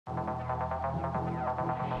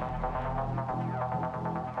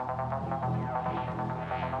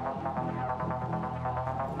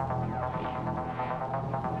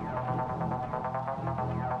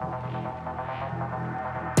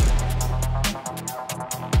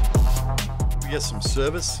get some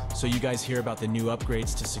service. So you guys hear about the new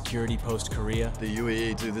upgrades to Security Post Kareah? The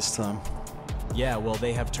UAE do this time. Yeah, well,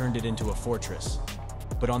 they have turned it into a fortress.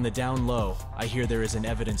 But on the down low, I hear there is an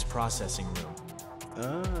evidence processing room.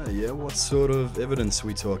 Ah, yeah, what sort of evidence are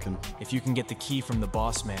we talking? If you can get the key from the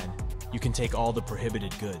boss man, you can take all the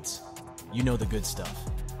prohibited goods. You know the good stuff.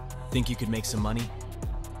 Think you could make some money?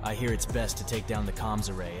 I hear it's best to take down the comms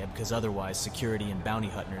array, because otherwise security and bounty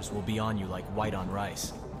hunters will be on you like white on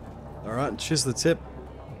rice. Alright, cheers the tip.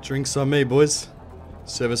 Drinks on me, boys.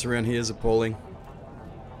 Service around here is appalling.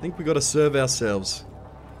 I think we gotta serve ourselves.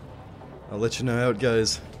 I'll let you know how it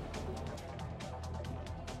goes.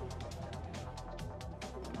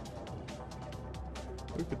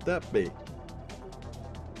 Who could that be?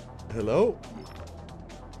 Hello?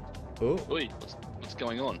 Oh. Oi, what's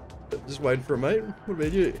going on? Just waiting for a mate. What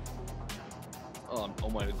about you? Oh, I'm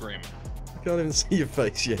on my way to Grim. I can't even see your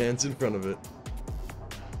face, your hand's in front of it.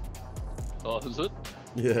 Oh, is it?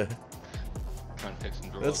 Yeah. Trying to text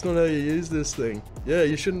and drive. That's not how you use this thing. Yeah,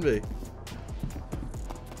 you shouldn't be.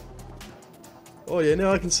 Oh yeah,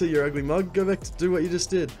 now I can see your ugly mug. Go back to do what you just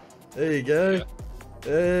did. There you go. Yeah.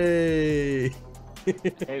 Hey!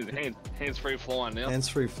 hands free flying now. Hands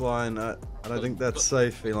free flying. I don't think that's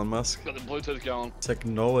safe, Elon Musk. Got the Bluetooth going.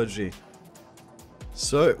 Technology.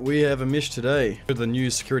 So, we have a mission today for the new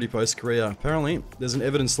Security Post Kareah. Apparently, there's an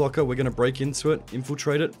evidence locker. We're going to break into it,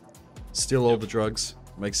 infiltrate it, steal all the drugs,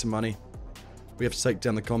 make some money. We have to take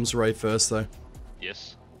down the comms array first, though.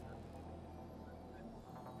 Yes.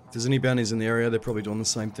 If there's any bounties in the area, they're probably doing the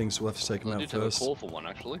same thing, so we'll have to take them I out did have a first. call for one,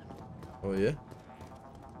 actually. Oh, yeah?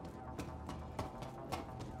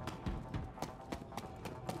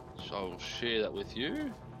 So I'll share that with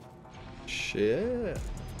you. Share.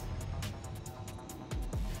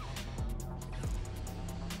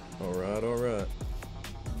 Alright, alright.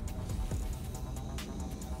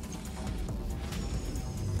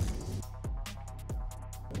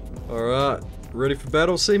 Alright, ready for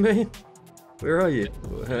battle, C-Man? Where are you?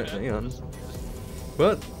 Yeah, Hang on.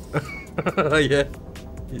 What? Yeah,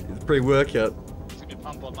 pre-workout. Just give me a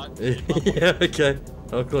pump on, mate. Yeah, okay.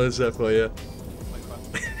 I'll close that for you.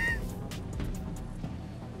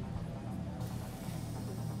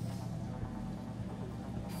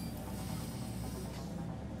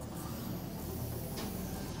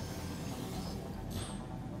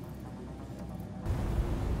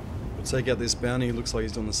 We'll take out this bounty. Looks like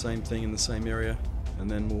he's doing the same thing in the same area,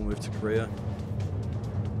 and then we'll move to Kareah.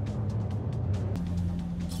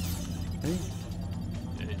 Hey?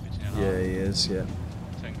 Yeah, he's pitching out Yeah, he is. Yeah.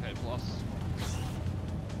 10k plus.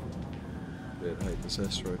 I hate this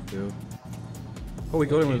asteroid field. Oh, we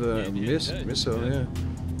got him with a missile. Yeah.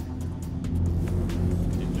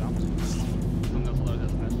 He jumped. I'm gonna follow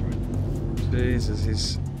that asteroid. Jesus,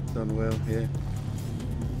 he's done well. Yeah.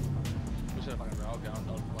 We should have like a rail going,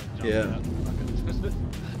 not like jump Yeah. out.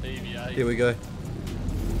 EVA. Here we go.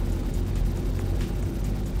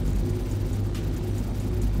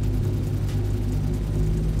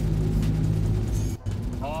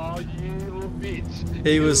 Oh, you little bitch.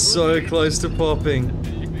 He was so close to popping.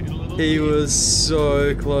 He was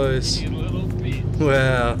so close. You little bitch.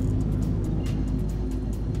 Wow.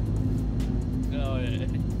 Oh, yeah.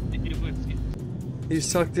 He was...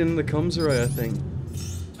 He's tucked in the comms array, I think.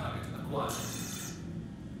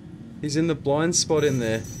 He's in the blind spot in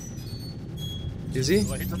there. Is he?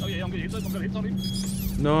 Oh, yeah, I'm gonna hit on him.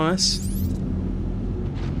 Nice.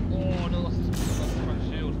 Oh, no, lost his front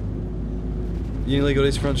shield. You nearly got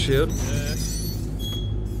his front shield. Yeah.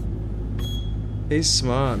 He's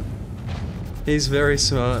smart. He's very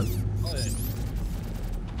smart. Oh, yeah.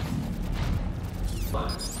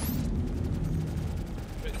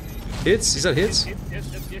 Hits? Is that hits? Yes.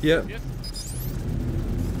 Yep. Yes.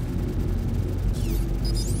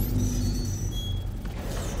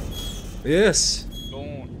 Yes.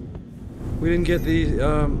 Gone. We didn't get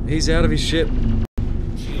the, he's out of his ship.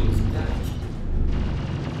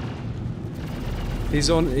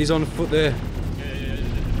 He's on foot there. Yeah.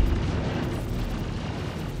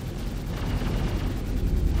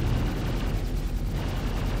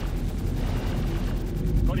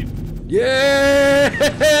 Got him. Yes!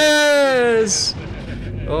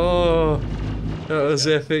 Oh, that was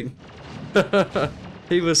epic.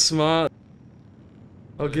 He was smart.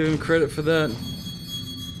 I'll give him credit for that.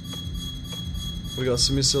 We got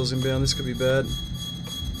some missiles inbound, this could be bad.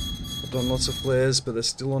 I've done lots of flares, but they're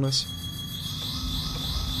still on us.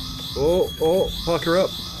 Oh, park her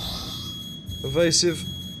up. Evasive.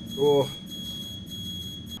 Oh.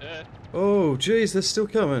 Yeah. Oh, geez, they're still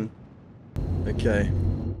coming. Okay.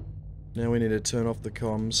 Now we need to turn off the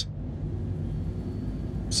comms.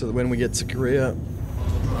 So that when we get to Kareah,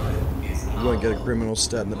 We won't get a criminal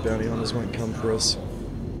stat and the bounty hunters won't come for us.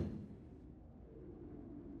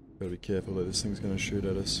 Gotta be careful that this thing's gonna shoot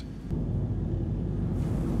at us.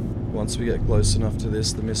 Once we get close enough to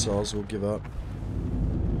this, the missiles will give up.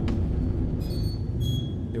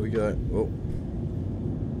 Here we go. Oh.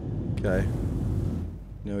 Okay.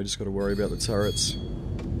 Now we just gotta worry about the turrets.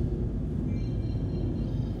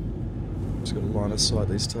 Just gotta line of sight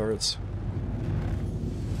these turrets.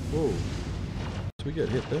 Whoa. Did we get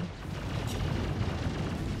hit there?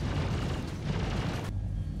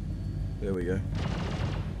 There we go.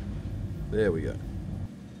 There we go.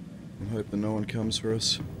 I'm hoping no one comes for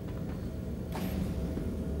us.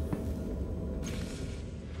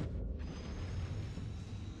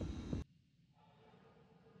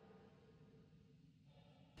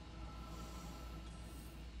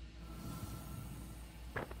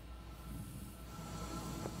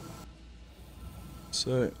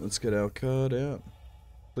 So, let's get our card out.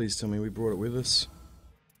 Please tell me we brought it with us.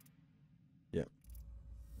 Yep.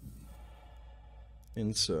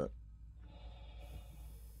 Insert.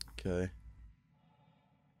 Okay.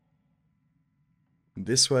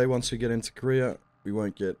 This way, once we get into Kareah, we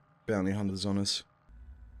won't get bounty hunters on us.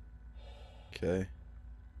 Okay.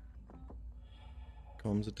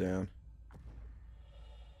 Comms are down.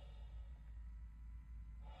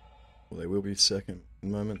 Well, they will be second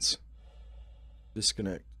in moments.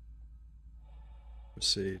 Disconnect.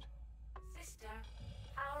 Proceed.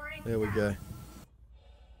 There we go.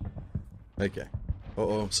 Okay.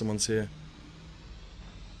 Uh-oh, someone's here.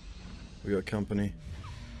 We got company.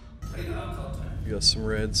 We got some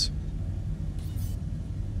reds.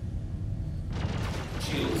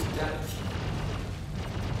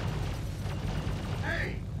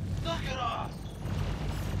 Hey! Knock it off!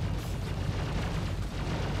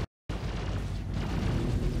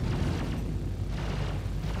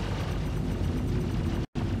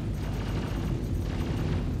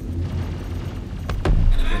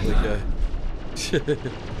 There we go.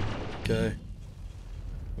 Okay.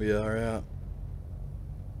 We are out.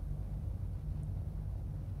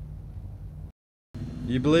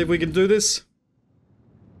 You believe we can do this?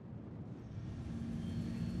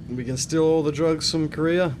 We can steal all the drugs from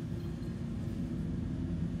Kareah?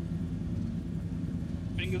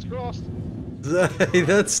 Fingers crossed. Hey,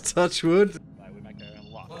 that's touch wood. Like, we make our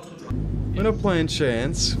own luck. We're not playing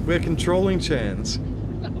chance, we're controlling chance.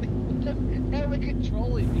 How are we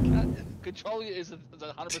controlling? We can't. Controlling it is a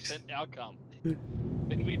 100% outcome.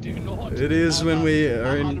 And we do not. It is when we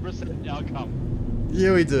are in. 100% outcome.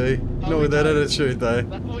 Yeah, we do. No, Not we with that don't. attitude, though.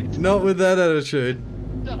 No, we don't. Not with that attitude.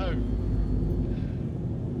 No.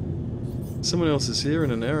 Someone else is here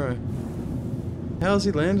in an arrow. How's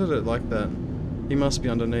he landed it like that? He must be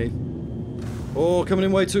underneath. Oh, coming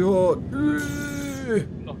in way too hard.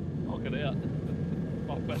 Knock it out.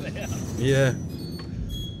 Knock it out. Yeah,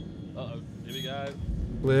 Uh-oh. Here we go.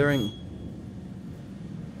 glaring.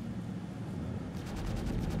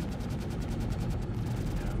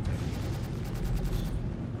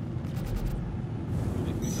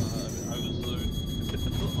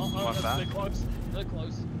 Like that. They're close. They're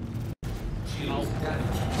close. Oh.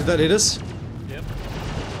 Did that hit us? Yep.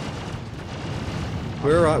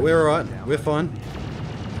 We're alright, we're alright. We're fine.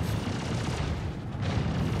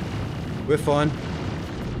 We're fine.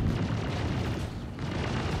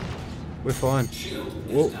 We're fine.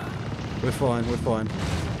 Whoa. We're fine, we're fine.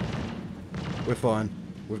 We're fine.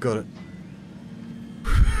 We've got it.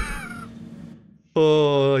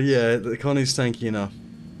 Oh, yeah, Connie's tanky enough.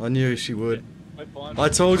 I knew she would. We're fine. I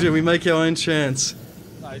told you, we make our own chance.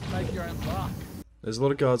 No, make your own luck. There's a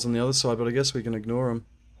lot of guards on the other side, but I guess we can ignore them.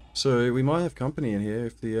 So we might have company in here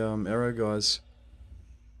if the arrow guys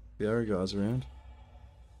are around.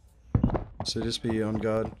 So just be on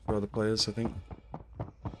guard for other players, I think.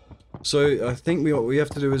 So I think what we have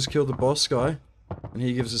to do is kill the boss guy, and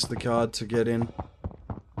he gives us the card to get in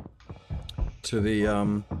to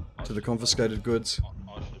the confiscated goods.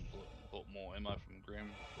 I should have bought more ammo from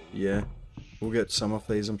Grim. Yeah, we'll get some off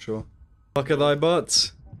these, I'm sure. Fucker thy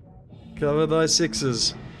butts, cover thy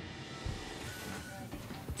sixes.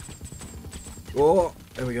 Oh,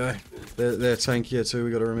 there we go. They're tankier too, we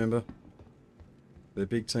gotta remember. They're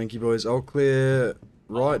big tanky boys. I'll clear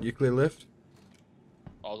right, you clear left?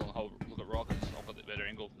 I was on the whole look at rockets. I've got the better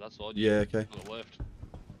angle to that side. Yeah, okay. To the left.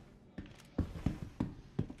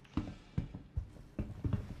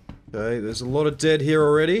 Okay, there's a lot of dead here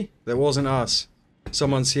already. That wasn't us.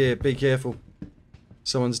 Someone's here, be careful.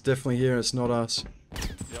 Someone's definitely here and it's not us.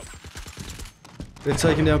 Yep. They're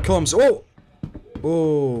taking down comms. Oh!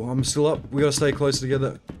 Oh, I'm still up. We gotta stay close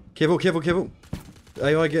together. Careful, careful, careful.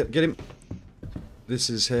 AI, get him. This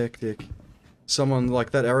is hectic. someone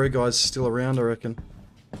like that arrow guy's still around, I reckon.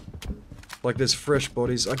 Like there's fresh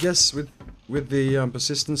bodies. I guess with the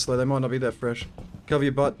persistence though, they might not be that fresh. Cover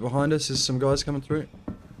your butt. Behind us is some guys coming through.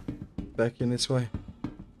 Back in this way.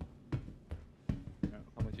 Yeah,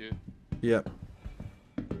 I'm with you. Yeah.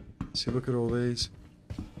 See, look at all these.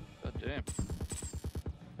 God damn.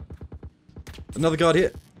 Another guard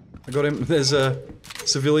here. I got him. There's a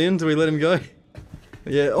civilian. Do we let him go?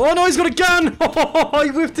 Yeah. Oh no, he's got a gun! Oh,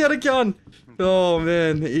 he whipped out a gun! Oh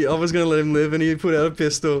man, I was gonna let him live and he put out a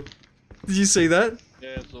pistol. Did you see that?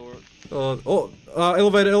 Yeah, I saw it.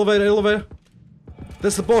 Elevator, elevator, elevator.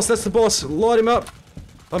 That's the boss, that's the boss. Light him up.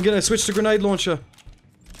 I'm gonna switch to grenade launcher.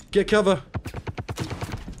 Get cover.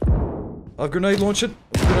 I've grenade launched it.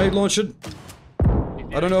 Grenade launched it.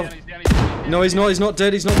 I don't know. No, he's not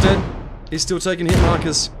dead, he's not dead. He's still taking hit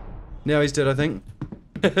markers. Now he's dead, I think.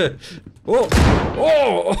 Oh,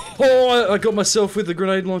 I got myself with the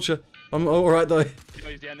grenade launcher. I'm alright though. Now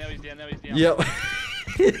he's down, now he's down, now he's down. Yep.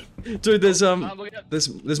 Dude, there's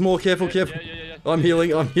more. Careful, careful. Yeah. I'm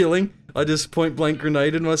healing. I just point blank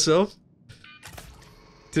grenaded myself.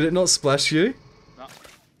 Did it not splash you? No.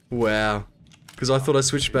 Wow. Because I thought I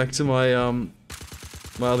switched back to my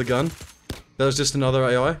my other gun. That was just another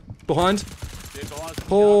AI. Behind. Yeah, behind us.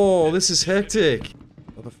 Oh, this is hectic.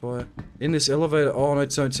 Other fire. In this elevator. Oh no,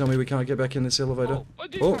 don't tell me we can't get back in this elevator. Oh, where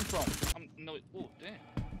did you come from? No, oh, damn.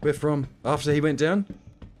 Where from? After he went down?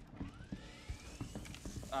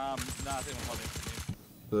 Nah, I think I'm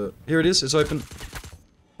holding. Here it is, it's open.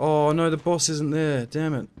 Oh no, the boss isn't there,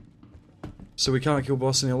 damn it. So we can't kill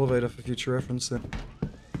boss in the elevator for future reference then.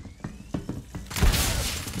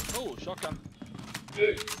 Oh, shotgun.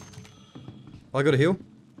 I got a heal.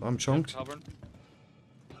 I'm chonked. Covering.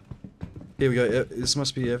 Here we go, this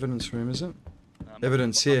must be evidence room, is it?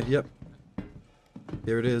 Evidence, here, yep.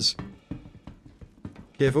 Here it is.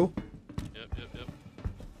 Careful. Yep.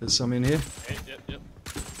 There's some in here. Yep.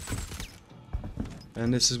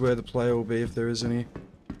 And this is where the player will be if there is any.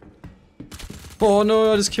 Oh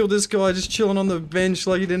no, I just killed this guy just chilling on the bench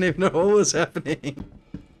like he didn't even know what was happening.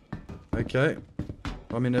 Okay.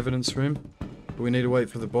 I'm in evidence room. But we need to wait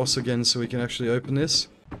for the boss again so we can actually open this.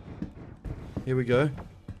 Here we go.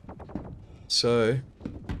 So...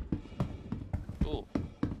 Oh.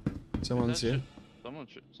 Someone's here. Someone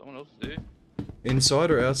else is here. Inside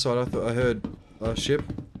or outside? I thought I heard a ship.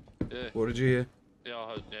 Yeah. What did you hear? Yeah, I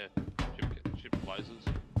heard, yeah. Ship blazes.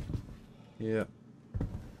 Yeah.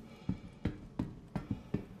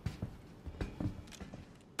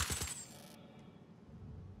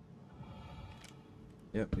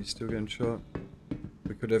 Yep, he's still getting shot.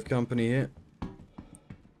 We could have company here.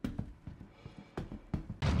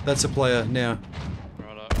 That's a player now.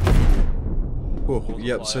 Righto. Oh,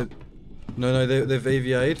 yep, so... No, they've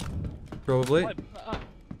EVA'd. Probably.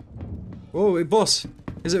 Oh, boss!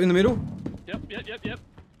 Is it in the middle? Yep.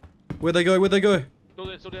 Where'd they go? Where'd they go? Still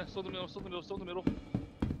there, still in the middle.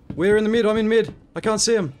 We're in the mid, I'm in mid. I can't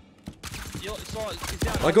see him. He's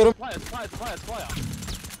down. I got him. Player.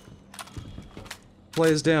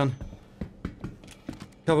 Player's down.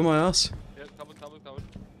 Cover my ass. Yep, covered.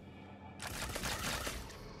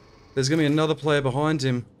 There's gonna be another player behind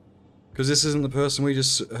him. Because this isn't the person we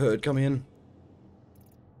just heard come in.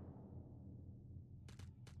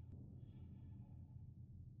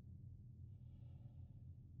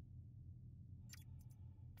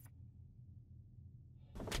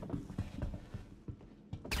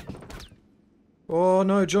 Oh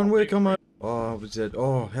no, John Wick, I'm... Oh, I was dead.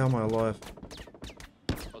 Oh, how am I alive?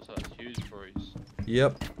 That's a huge freeze.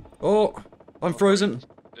 Yep. Oh, I'm frozen.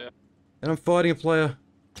 Yeah. And I'm fighting a player.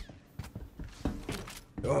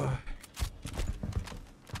 Oh.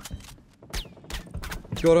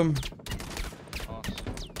 Got him. Nice.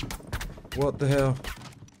 What the hell?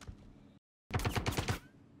 I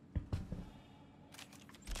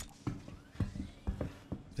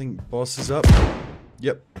think boss is up.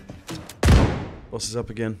 Yep. Boss is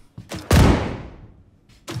up again.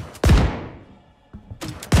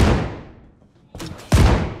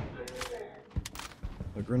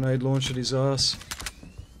 A grenade launched at his ass.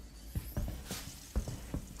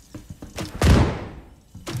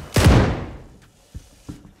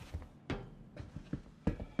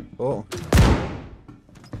 Oh.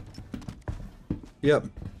 Yep.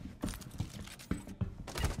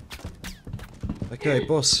 Okay,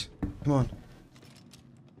 boss. Come on.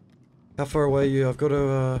 How far away are you? I've got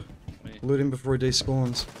to loot him before he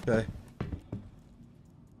despawns. Okay.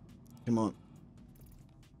 Come on.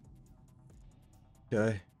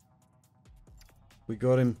 Okay. We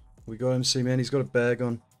got him. We got him, see man. He's got a bag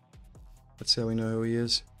on. That's how we know who he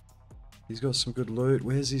is. He's got some good loot.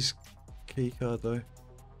 Where's his key card though?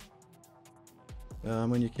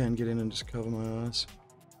 When you can, get in and just cover my eyes.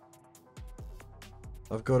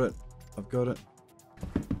 I've got it. I've got it.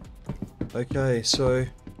 Okay, so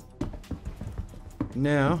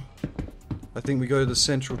now I think we go to the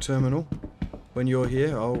central terminal. When you're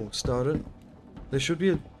here, I'll start it. There should be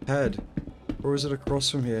a pad. Or is it across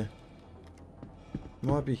from here?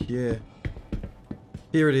 Might be here.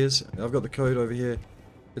 Here it is. I've got the code over here.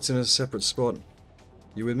 It's in a separate spot.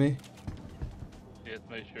 You with me? Yeah, it's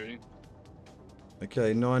me shooting.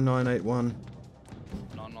 Okay, 9981.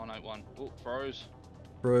 9981. Oh, froze.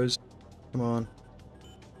 Bros, come on.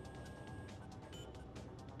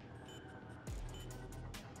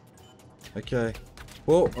 Okay.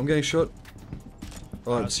 Whoa, I'm getting shot.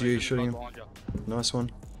 Oh, it's you shooting him. Nice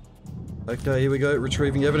one. Okay, here we go.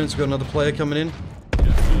 Retrieving evidence. We've got another player coming in.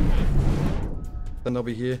 Then they'll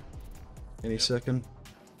be here any second.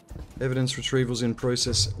 Evidence retrieval's in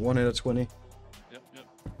process. 1 out of 20. Yep.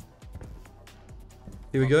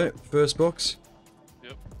 Here we go. First box.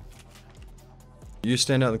 Yep. You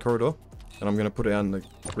stand out in the corridor, and I'm going to put it out in the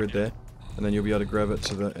grid there, and then you'll be able to grab it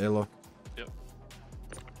to the airlock. Yep.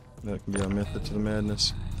 That can be our method to the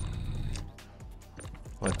madness.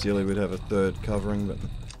 Ideally, we'd have a third covering, but...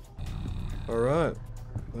 Alright.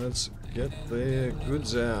 Let's get the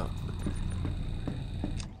goods out.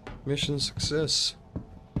 Mission success.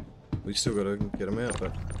 We still gotta get them out,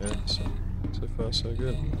 but yeah, so far so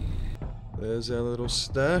good. There's our little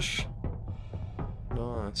stash.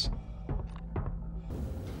 Nice.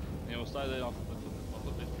 Yeah, we'll stay there. I'll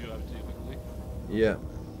put this few over to you quickly. Yeah.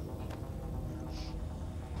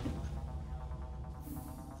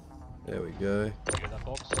 There we go. You get that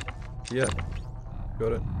box? Yeah.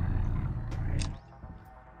 Got it.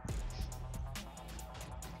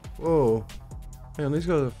 Whoa. Hang on, these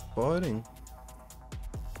guys are fighting.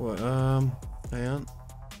 What, hang on.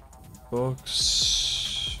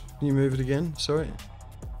 Box. Can you move it again? Sorry.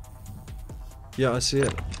 Yeah, I see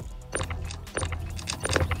it.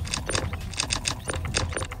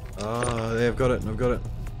 Ah, yeah, I've got it, I've got it.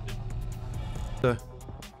 So,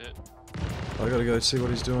 I gotta go see what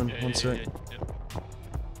he's doing. One sec.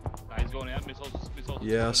 Nah, he's going out. Missiles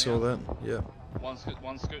Yeah, I saw that. Yeah. One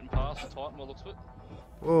scooting past the Titan, what looks of it.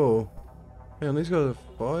 Whoa. Hang on, these guys are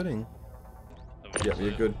fighting. Yep,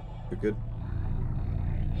 you're good. You're good.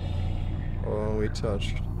 Oh, we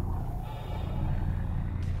touched.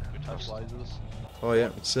 We touched lasers. Oh yeah,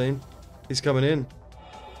 seen. He's coming in.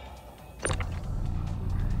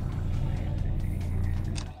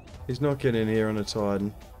 He's not getting in here on a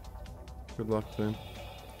Titan. Good luck to him.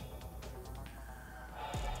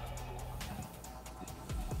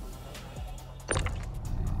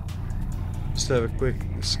 Just have a quick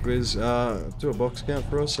squiz. Do a box count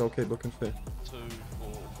for us. I'll keep looking for. 2, 4,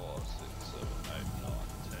 5, 6, 7, 8, 9,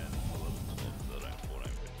 10, 11, 12, 13,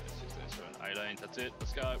 14, 15, 16, 17, 18. That's it.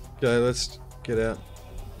 Let's go. Okay, let's get out. I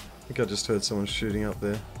think I just heard someone shooting up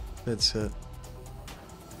there. Headset.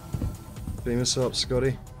 Beam us up,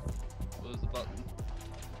 Scotty. Lose the button.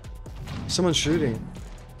 Someone's shooting.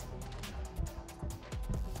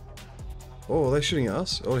 Oh, are they shooting at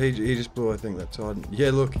us? Oh, he just blew, I think, that Titan.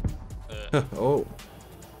 Yeah, look. Oh.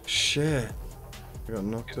 Shit. I got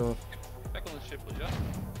knocked off. Get back on the ship, would you?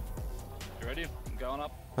 You ready? I'm going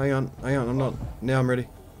up. Hang on, I'm not. Now I'm ready.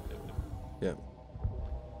 Yeah.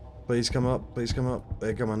 Please come up, please come up.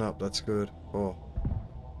 They're coming up, that's good. Oh.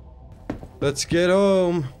 Let's get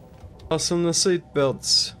home. Fasten the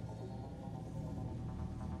seatbelts.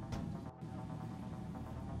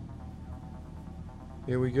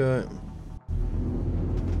 Here we go.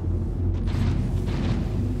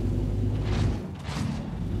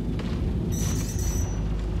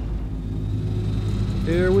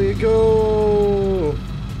 Here we go.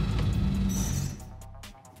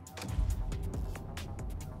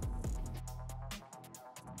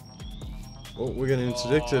 Oh, we're getting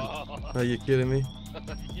interdicted. Are you kidding me?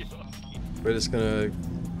 We're just gonna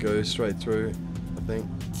go straight through, I think.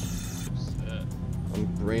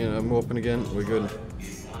 I'm warping again. We're good.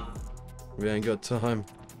 We ain't got time.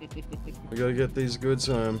 We gotta get these goods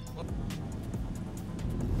home.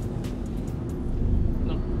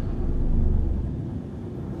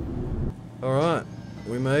 Alright,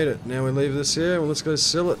 we made it. Now we leave this here and let's go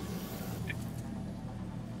sell it.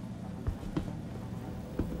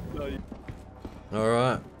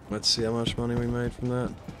 Alright, let's see how much money we made from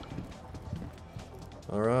that.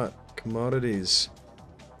 Alright, commodities.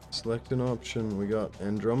 Select an option. We got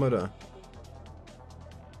Andromeda.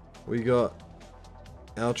 We got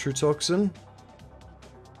Ultratoxin.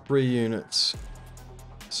 3 units.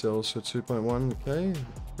 Sells for 2.1k.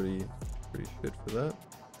 Pretty shit for that.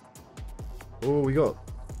 Oh, we got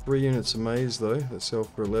 3 units of maize though that sell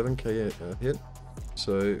for 11k a hit.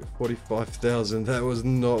 So 45,000, that was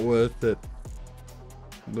not worth it.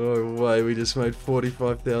 No way, we just made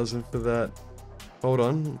 45,000 for that. Hold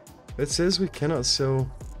on, it says we cannot sell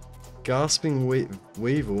gasping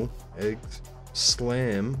weevil eggs,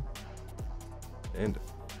 slam, and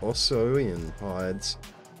Ossoian hides.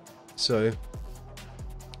 So,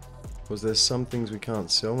 was there some things we can't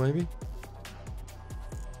sell maybe?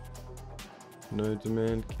 No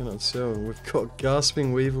demand, cannot sell. We've got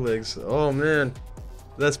gasping weevil eggs. Oh man,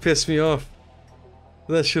 that's pissed me off.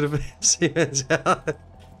 That should have been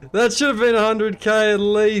that should have been 100k at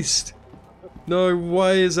least. No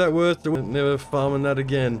way is that worth it. Never farming that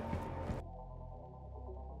again.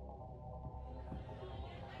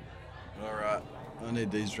 Alright, I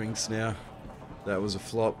need these drinks now. That was a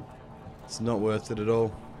flop. It's not worth it at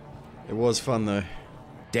all. It was fun though.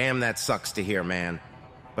 Damn, that sucks to hear, man.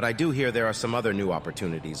 But I do hear there are some other new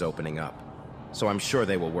opportunities opening up. So I'm sure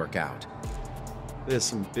they will work out. There's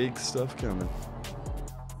some big stuff coming.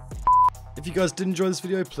 If you guys did enjoy this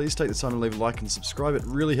video, please take the time to leave a like and subscribe. It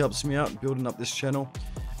really helps me out building up this channel.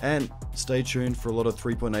 And stay tuned for a lot of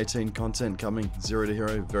 3.18 content coming, 0 to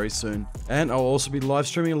Hero, very soon. And I'll also be live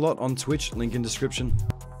streaming a lot on Twitch, link in description.